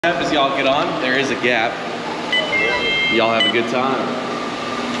As y'all get on, there is a gap. Y'all have a good time.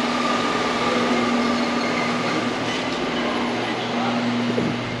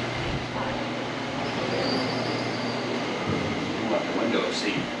 Window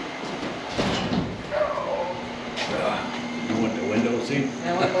seat. You want the window seat?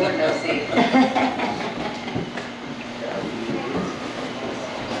 I want the window seat.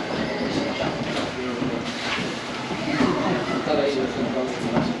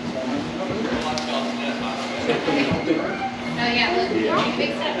 Oh yeah, look, you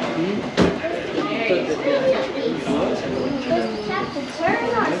fix it.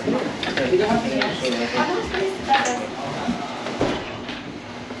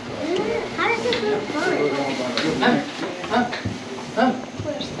 How does it look fun?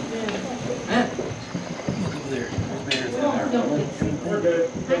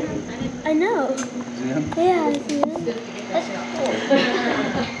 I know. Yeah, I see them. That's cool.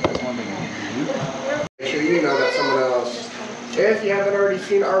 Make sure you know that someone else. If you haven't already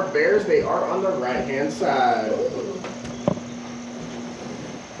seen our bears, they are on the right-hand side.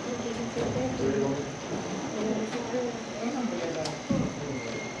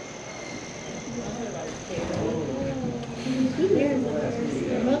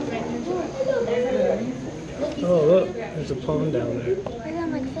 Oh look, there's a pond down there. We're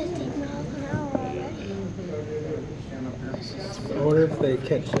going like 15 miles an hour already. I wonder if they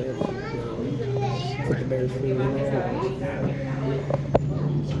catch that. Put the bears feeding on.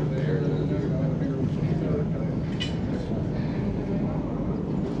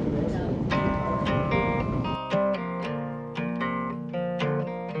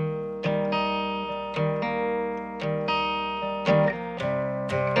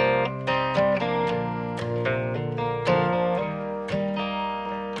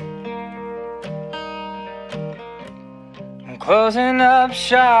 Closing up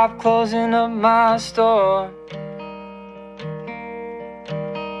shop, closing up my store.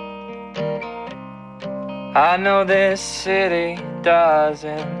 I know this city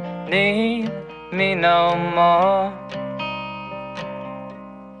doesn't need me no more.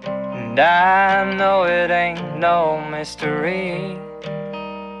 And I know it ain't no mystery.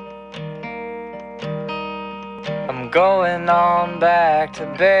 I'm going on back to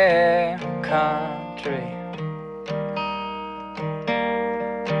Bear Country.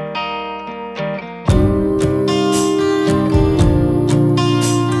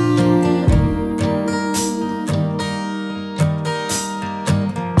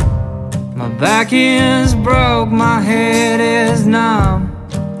 My back is broke, my head is numb.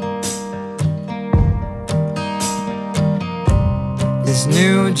 This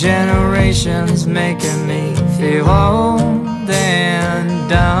new generation's making me feel old and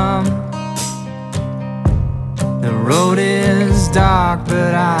dumb. The road is dark,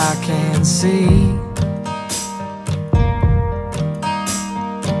 but I can't see.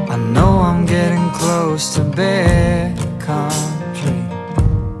 I know I'm getting close to Bear Country.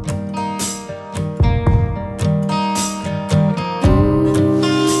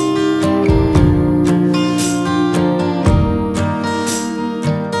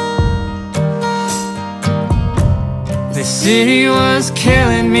 The city was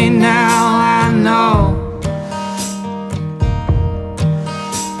killing me, now I know.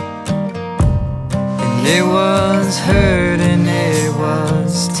 And it was hurting, it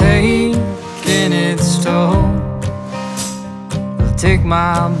was taking its toll. It'll take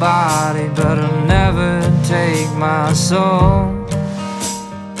my body, but it'll never take my soul.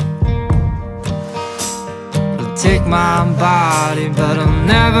 It'll take my body, but it'll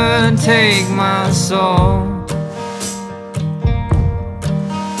never take my soul.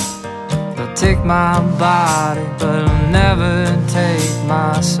 Take my body, but it'll never take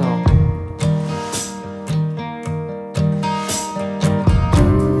my soul.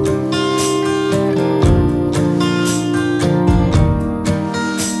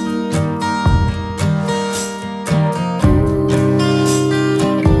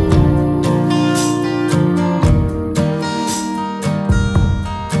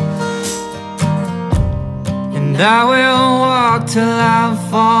 And I will walk till I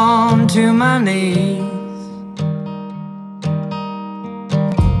fall to my knees,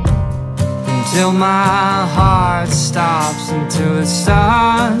 until my heart stops, until it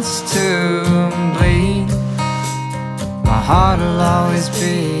starts to bleed. My heart will always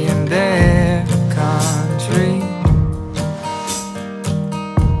be in Bear Country.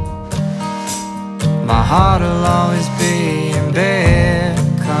 My heart will always be in Bear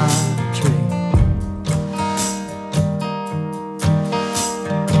Country.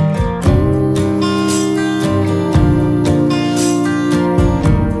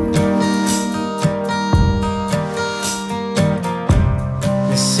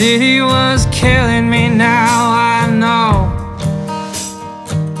 city was killing me, now I know.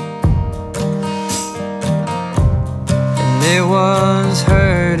 And it was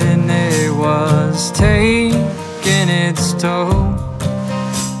hurting, it was taking its toll.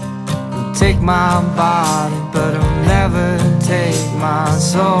 It'll take my body, but it'll never take my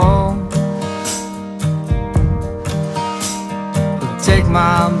soul. It'll take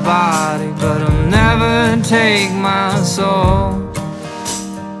my body, but it'll never take my soul.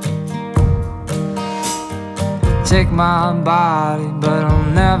 Take my body, but I'll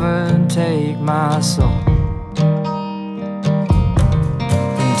never take my soul.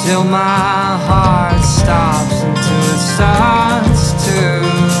 Until my heart stops, until it starts to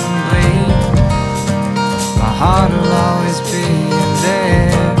bleed. My heart will always be in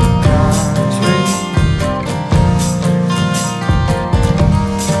their country.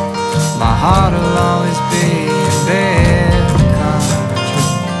 My heart will always be in their country.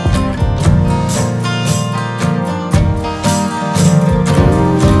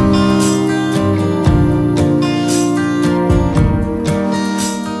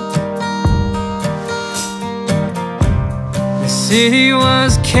 The city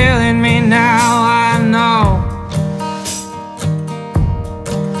was killing me, now I know.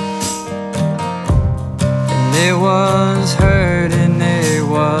 And it was hurting, it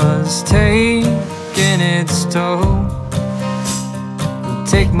was taking its toll. It'll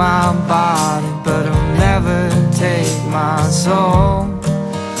take my body, but it'll never take my soul.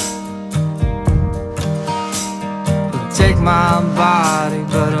 It'll take my body,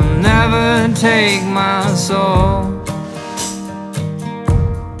 but it'll never take my soul.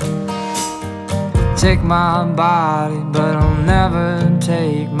 Take my body, but I'll never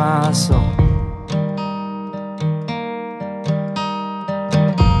take my soul.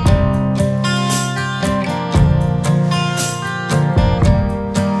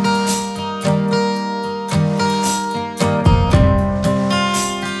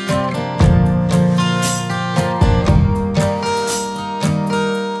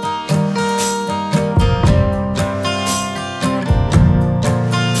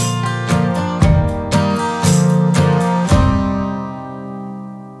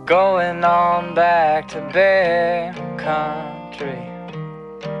 Going on back to bear country.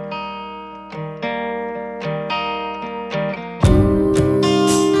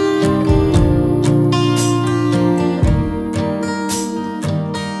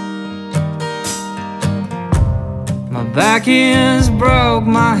 My back is broke,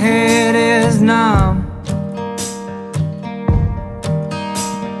 my head is numb.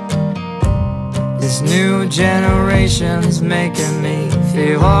 This new generation's making me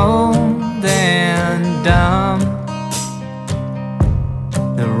feel old and dumb.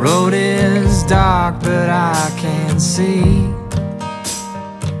 The road is dark, but I can't see.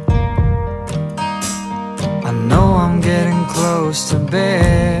 I know I'm getting close to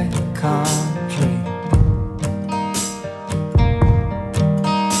bear country.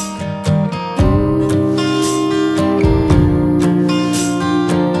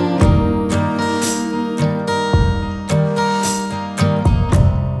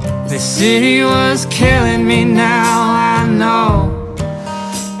 The city was killing me, now I know.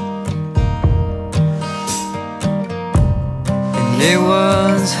 And it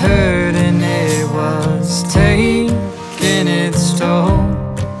was hurting, it was taking its toll.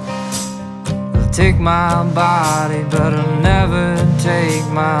 It'll take my body, but it'll never take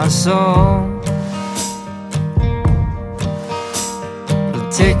my soul.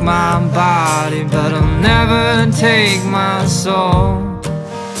 It'll take my body, but it'll never take my soul.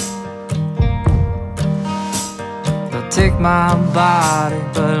 Take my body,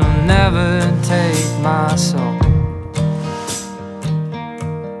 but it'll never take my soul.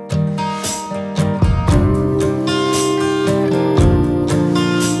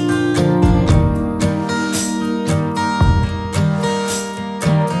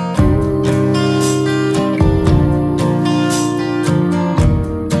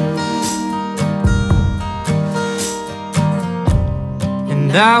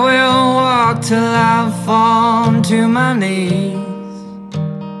 And I will walk till I fall to my knees.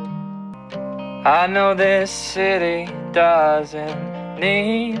 I know this city doesn't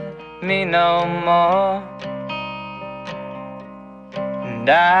need me no more. And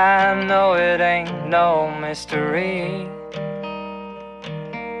I know it ain't no mystery.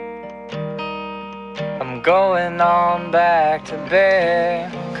 I'm going on back to bear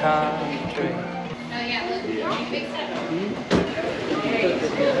country. Oh yeah, look, big step.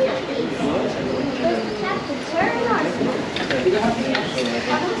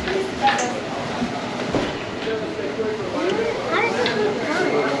 How does it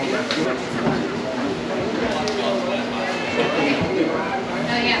look?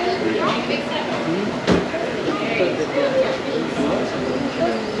 Right.